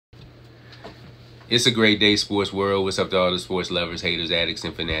It's a great day, sports world. What's up to all the sports lovers, haters, addicts,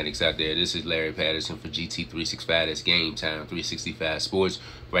 and fanatics out there? This is Larry Patterson for GT365. That's Game Time 365 Sports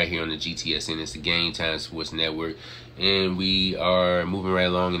right here on the GTSN. It's the Game Time Sports Network. And we are moving right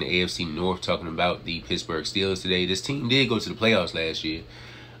along in the AFC North, talking about the Pittsburgh Steelers today. This team did go to the playoffs last year.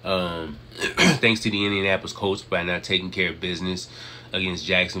 Thanks to the Indianapolis Colts by not taking care of business against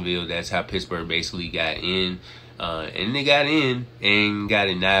Jacksonville. That's how Pittsburgh basically got in. And they got in and got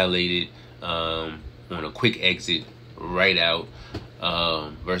annihilated on a quick exit right out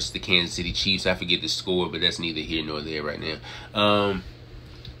versus the Kansas City Chiefs. I forget the score, but that's neither here nor there right now.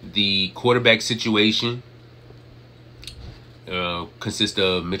 The quarterback situation consists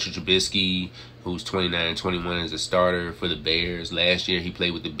of Mitchell Trubisky, who's 29-21 as a starter for the Bears. Last year he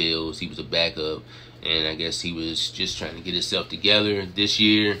played with the Bills. He was a backup, and I guess he was just trying to get himself together. This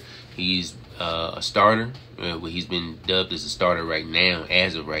year he's a starter. He's been dubbed as a starter right now,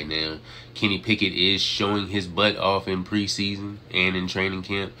 as of right now. Kenny Pickett is showing his butt off in preseason and in training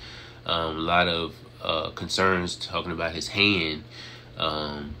camp. A lot of concerns talking about his hand,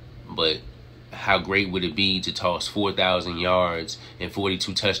 but how great would it be to toss 4,000 yards and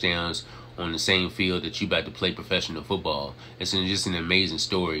 42 touchdowns on the same field that you about to play professional football? It's just an amazing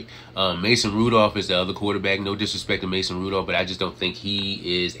story. Mason Rudolph is the other quarterback. No disrespect to Mason Rudolph, but I just don't think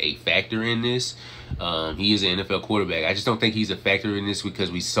he is a factor in this. He is an NFL quarterback. I just don't think he's a factor in this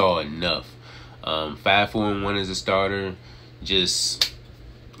because we saw enough. 5-4-1 as a starter. Just,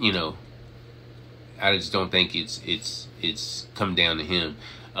 you know, I just don't think it's come down to him.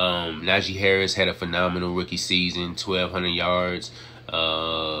 Najee Harris had a phenomenal rookie season, 1,200 yards.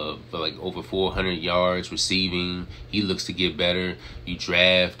 For like over 400 yards receiving. He looks to get better. You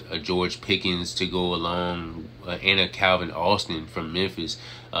draft a George Pickens to go along, and a Calvin Austin from Memphis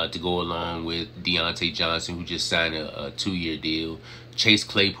to go along with Deontay Johnson, who just signed a 2-year deal. Chase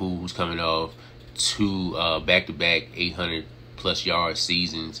Claypool, who's coming off 2 back-to-back 800-plus yard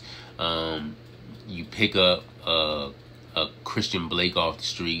seasons. You pick up a Christian Blake off the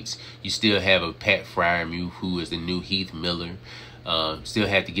streets. You still have a Pat Freiermuth, who is the new Heath Miller. Still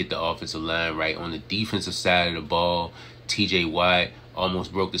have to get the offensive line right. On the defensive side of the ball, T.J. Watt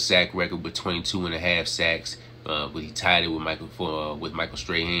almost broke the sack record with 22.5 sacks, but he tied it with Michael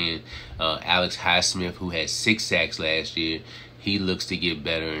Strahan. Alex Highsmith, who had 6 sacks last year, he looks to get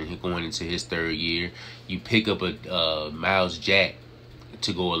better, and he's going into his 3rd year. You pick up a Miles Jack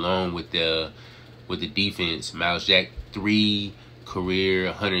to go along with the defense. Miles Jack, 3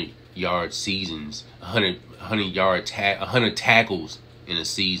 career 100-yard seasons, 100 tackles in a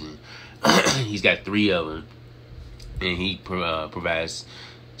season. He's got 3 of them, and he provides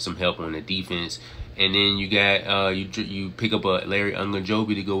some help on the defense. And then you got you pick up a Larry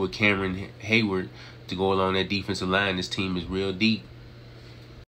Ogunjobi to go with Cameron Hayward to go along that defensive line. This team is real deep.